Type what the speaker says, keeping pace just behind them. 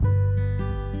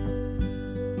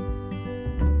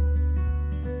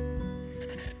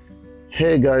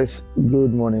Hey guys,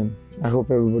 good morning. I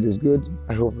hope everybody's good.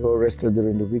 I hope you all rested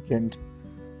during the weekend.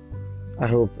 I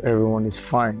hope everyone is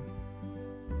fine.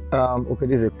 Okay,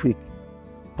 this is a quick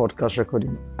podcast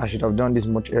recording. I should have done this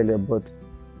much earlier, but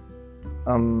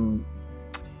um,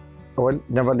 well,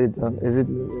 never late. Is it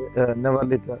never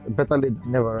late? Better late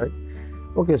than never, right?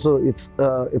 Okay, so it's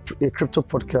a crypto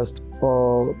podcast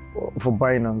for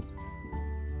Binance,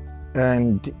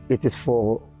 and it is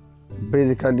for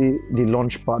basically the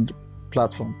Launchpad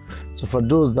platform. So for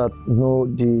those that know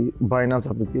the Binance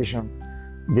application,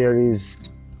 there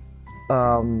is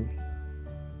um,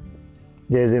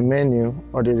 there's a menu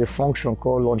or there's a function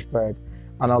called Launchpad,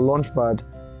 and on Launchpad,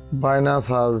 Binance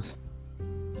has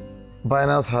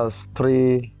Binance has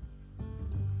three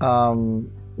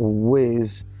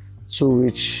ways to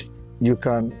which you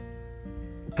can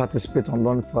participate on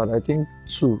Launchpad. I think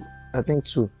two. I think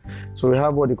two. So we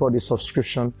have what they call the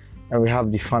subscription, and we have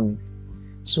the farming.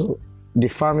 So the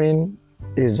farming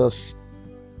is just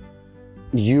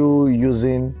you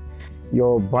using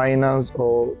your Binance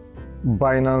or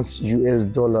Binance US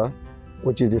dollar,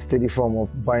 which is the steady form of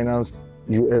Binance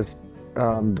US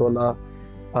dollar,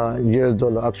 US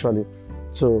dollar actually.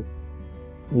 So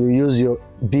you use your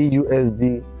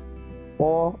BUSD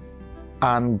or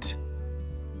and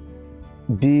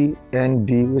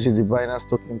BNB, which is the Binance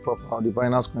token proper or the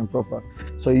Binance coin proper.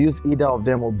 So you use either of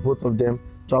them or both of them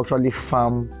to actually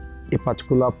farm a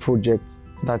particular project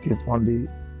that is on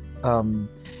um,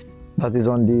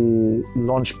 the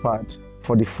launch pad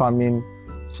for the farming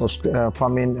subscription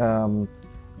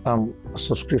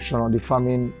or the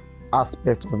farming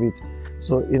aspect of it.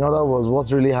 So in other words,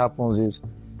 what really happens is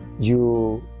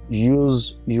you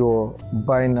use your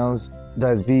Binance,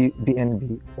 that's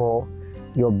BNB, or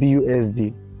your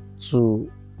BUSD to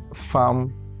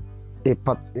farm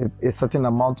a certain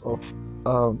amount of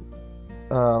um,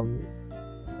 um,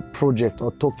 project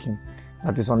or token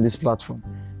that is on this platform.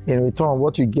 In return,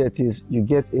 what you get is you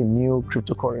get a new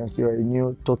cryptocurrency or a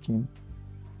new token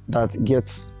that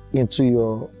gets into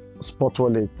your spot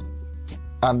wallet,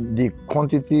 and the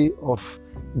quantity of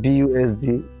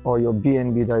BUSD or your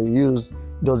BNB that you use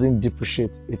doesn't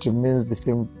depreciate. It remains the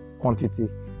same quantity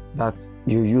that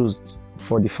you used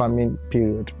for the farming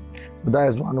period. So that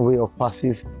is one way of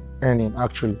passive earning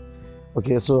actually.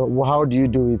 Okay, so how do you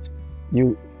do it?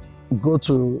 You go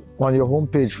to on your home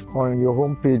page or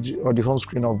the home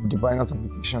screen of the Binance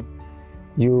application.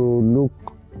 You look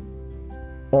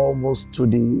almost to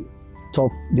the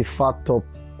top, the far top,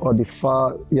 or the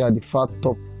far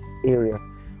top area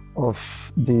of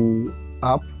the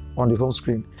app. On the home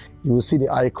screen, you will see the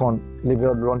icon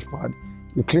labeled Launchpad.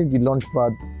 You click the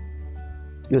Launchpad,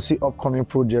 you'll see upcoming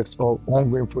projects or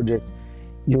ongoing projects.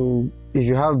 If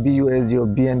you have BUSD or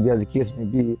BNB as the case may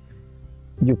be,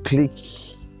 you click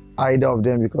either of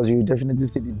them because you definitely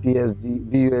see the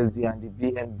BUSD and the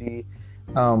BNB.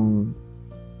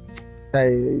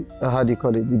 How do you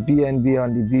call it? The BNB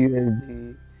and the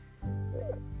BUSD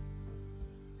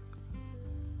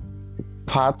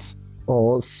parts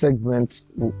or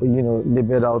segments,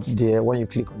 labeled out there when you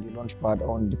click on the Launchpad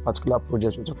on the particular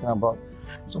projects we're talking about.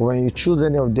 So when you choose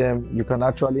any of them, you can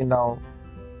actually now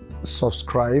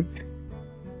subscribe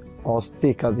or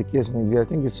stake, as the case may be. I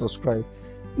think it's subscribe.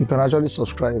 You can actually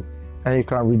subscribe and you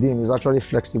can redeem. It's actually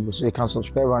flexible, so you can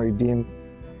subscribe and redeem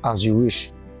as you wish.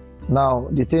 Now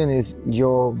the thing is,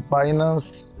 your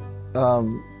Binance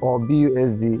or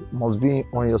BUSD must be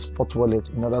on your spot wallet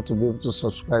in order to be able to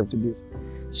subscribe to this.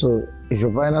 So if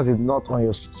your Binance is not on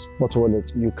your spot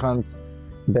wallet, you can't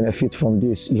benefit from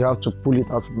this. You have to pull it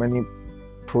out from any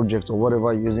project or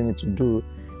whatever you're using it to do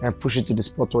and push it to the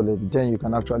spot wallet. Then you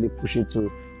can actually push it to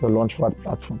the Launchpad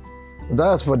platform. So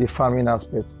that's for the farming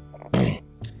aspect.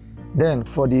 Then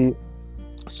for the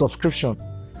subscription,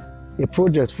 a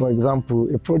project, for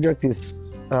example, a project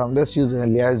is let's use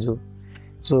Liazo.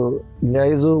 So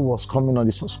Liazo was coming on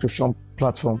the subscription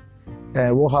platform,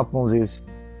 and what happens is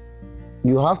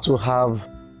you have to have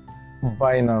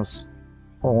Binance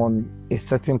on a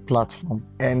certain platform.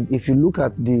 And if you look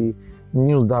at the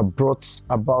news that brought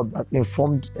about, that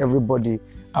informed everybody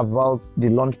about the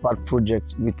Launchpad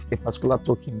project with a particular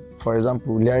token, for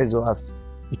example, Liazo as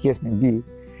the case may be,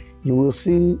 you will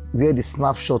see where the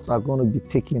snapshots are going to be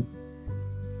taken,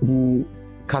 the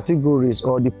categories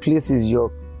or the places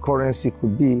your currency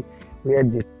could be, where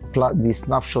the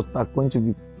snapshots are going to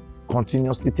be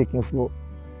continuously taken for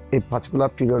a particular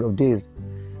period of days,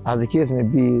 as the case may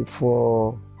be.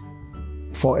 For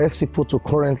FC Porto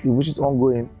currently, which is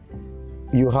ongoing,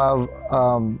 you have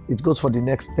it goes for the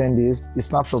next 10 days. The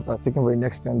snapshots are taken for the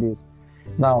next 10 days.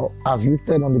 Now, as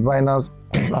listed on the Binance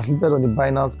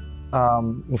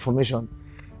information,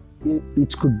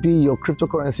 it could be your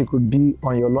cryptocurrency could be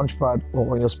on your Launchpad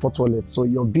or on your spot wallet. So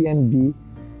your BNB,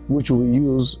 which we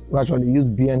actually use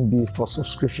BNB for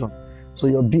subscription. So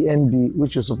your BNB,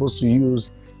 which you're supposed to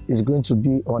use, is going to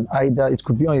be on either, it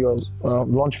could be on your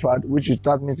Launchpad,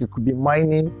 that means it could be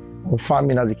mining or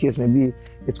farming, as the case may be.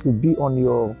 It could be on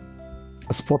your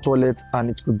spot wallet, and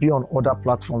it could be on other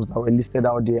platforms that were listed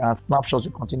out there, and snapshots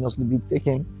will continuously be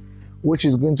taken, which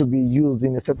is going to be used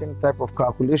in a certain type of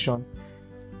calculation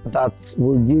that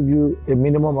will give you a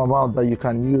minimum amount that you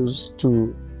can use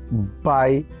to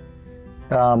buy,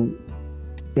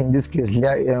 in this case,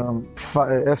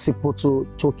 FC Poto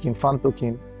token, fan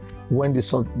token, when the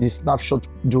snapshot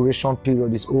duration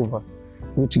period is over,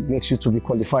 which makes you to be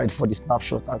qualified for the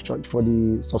snapshot, actually, for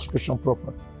the subscription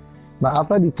proper. Now,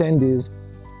 after the 10 days,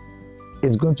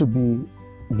 it's going to be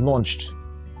launched.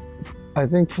 I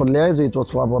think for Liaison, it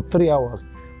was for about 3 hours.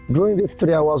 During this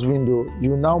 3 hours window,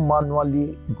 you now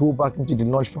manually go back into the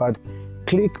Launchpad,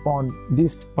 click on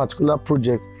this particular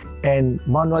project, and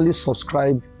manually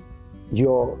subscribe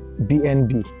your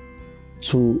BNB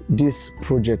to this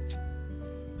project.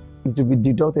 It will be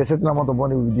deducted, a certain amount of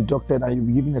money will be deducted, and you'll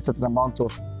be given a certain amount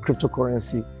of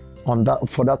cryptocurrency on that,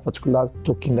 for that particular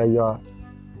token that you are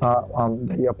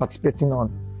participating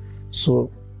on. So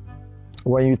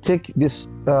when you take this,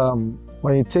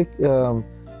 when you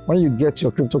get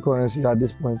your cryptocurrency at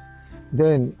this point,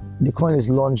 then the coin is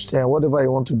launched, and whatever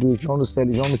you want to do, if you want to sell,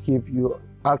 if you want to keep, you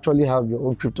actually have your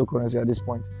own cryptocurrency at this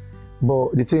point.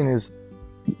 But the thing is,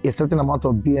 a certain amount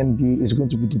of BNB is going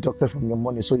to be deducted from your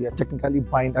money, so you're technically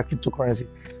buying that cryptocurrency,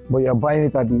 but you're buying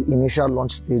it at the initial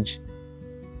launch stage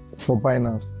for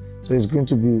Binance, so it's going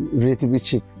to be relatively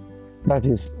cheap. That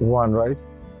is one, right?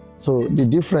 So the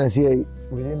difference here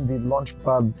within the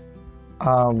Launchpad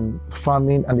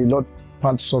farming and the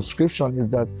Launchpad subscription is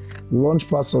that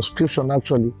Launchpad subscription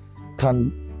actually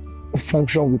can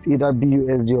function with either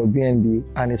BUSD or BNB,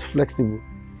 and is flexible,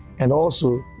 and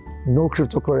also no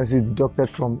cryptocurrency is deducted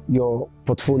from your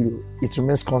portfolio. It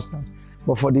remains constant.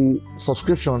 But for the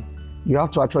subscription, you have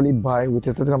to actually buy with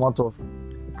a certain amount of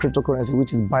cryptocurrency,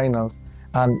 which is Binance,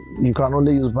 and you can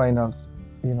only use Binance.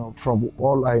 From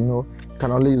all I know, you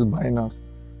can only use Binance,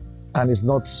 and it's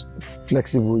not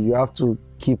flexible. You have to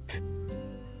keep,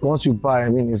 once you buy,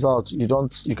 it's out. You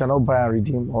cannot buy and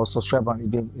redeem, or subscribe and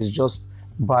redeem. It's just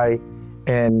buy,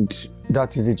 and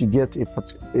that is it. You get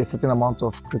a certain amount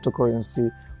of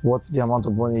cryptocurrency, what's the amount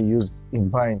of money used in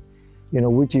buying,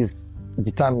 which is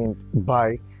determined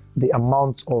by the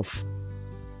amount of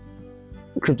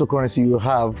cryptocurrency you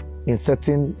have in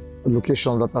certain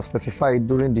locations that are specified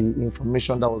during the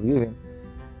information that was given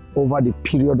over the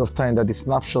period of time that the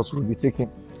snapshots will be taken.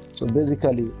 So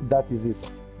basically, that is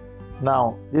it.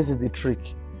 Now, this is the trick.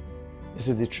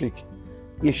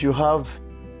 If you have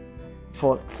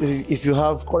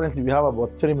currently, we have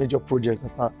about 3 major projects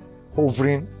that are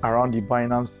hovering around the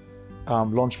Binance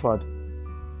Launchpad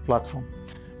platform.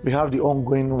 We have the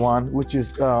ongoing one, which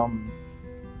is the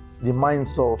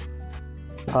mines of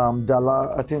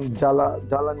Dalanium,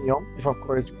 if I'm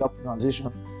correct with that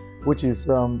pronunciation, which is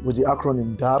with the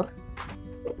acronym DAR,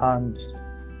 and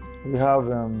we have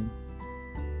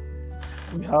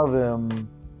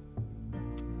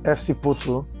FC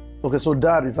Poto. Okay, so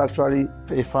DAR is actually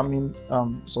a farming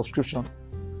subscription.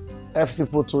 FC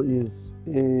Poto is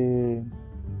a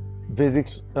basic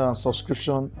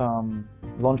subscription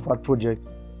Launchpad project,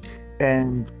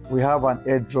 and we have an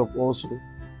airdrop also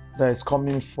that is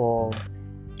coming for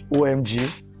OMG,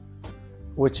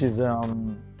 which is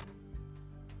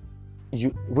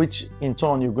which in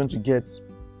turn you're going to get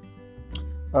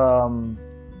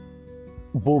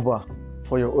Boba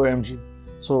for your OMG.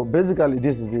 So basically,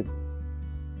 this is it.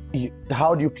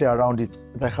 How do you play around it?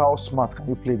 Like, how smart can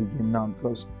you play the game now?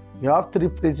 Because you have 3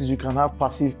 places you can have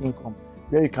passive income,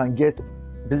 where you can get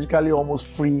basically almost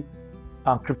free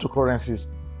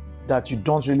cryptocurrencies that you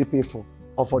don't really pay for,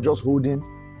 or for just holding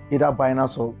either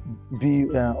Binance or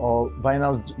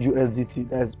Binance USDT,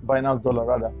 that's Binance dollar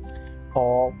rather,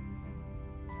 or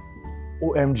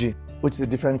OMG, which is a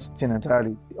different thing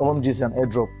entirely. OMG is an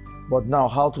airdrop, but now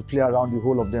how to play around the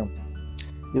whole of them?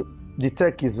 The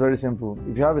tech is very simple.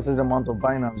 If you have a certain amount of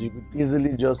Binance, you could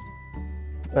easily just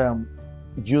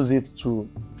use it to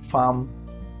farm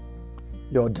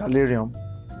your Dalarium.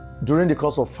 During the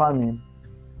course of farming,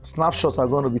 snapshots are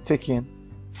going to be taken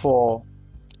for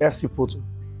FC Poto.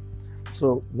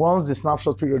 So once the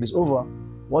snapshot period is over,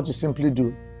 what you simply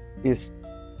do is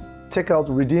take out,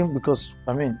 redeem, because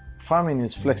farming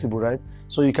is flexible, right?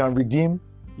 So you can redeem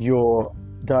your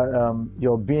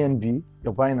BNB,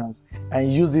 your Binance,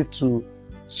 and use it to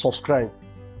subscribe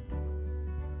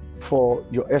for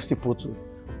your FC Poto.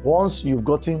 Once you've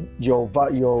gotten your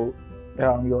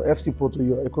FC Portal,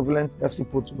 your equivalent FC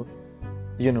Portal,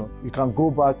 you can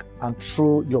go back and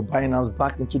throw your Binance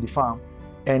back into the farm,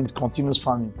 and it continues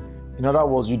farming. In other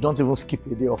words, you don't even skip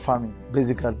a day of farming,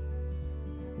 basically.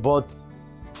 But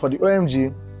for the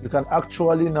OMG, you can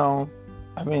actually now,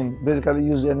 basically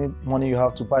use any money you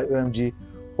have to buy OMG,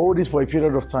 hold it for a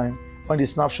period of time. When the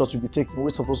snapshot will be taken,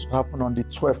 which is supposed to happen on the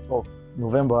 12th of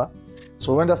November.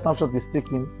 So when that snapshot is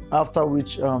taken, after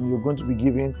which you're going to be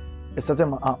given a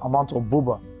certain amount of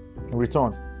boba in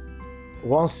return.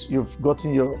 Once you've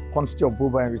gotten your quantity of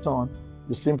boba in return,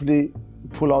 you simply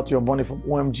pull out your money from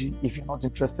OMG if you're not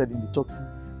interested in the token,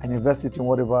 and invest it in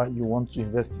whatever you want to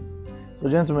invest in. So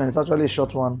gentlemen, it's actually a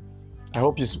short one. I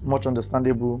hope it's much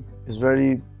understandable. It's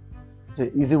an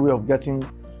easy way of getting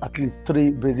at least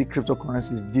 3 basic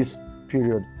cryptocurrencies this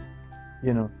period.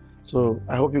 So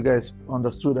I hope you guys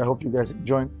understood. I hope you guys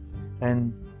enjoyed,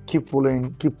 and keep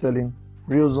following, keep telling.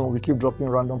 Real Zone, we keep dropping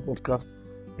random podcasts,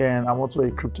 and I'm also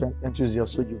a crypto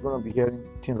enthusiast, so you're going to be hearing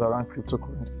things around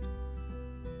cryptocurrencies.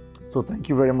 So thank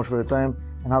you very much for your time,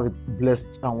 and have a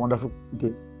blessed and wonderful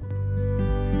day.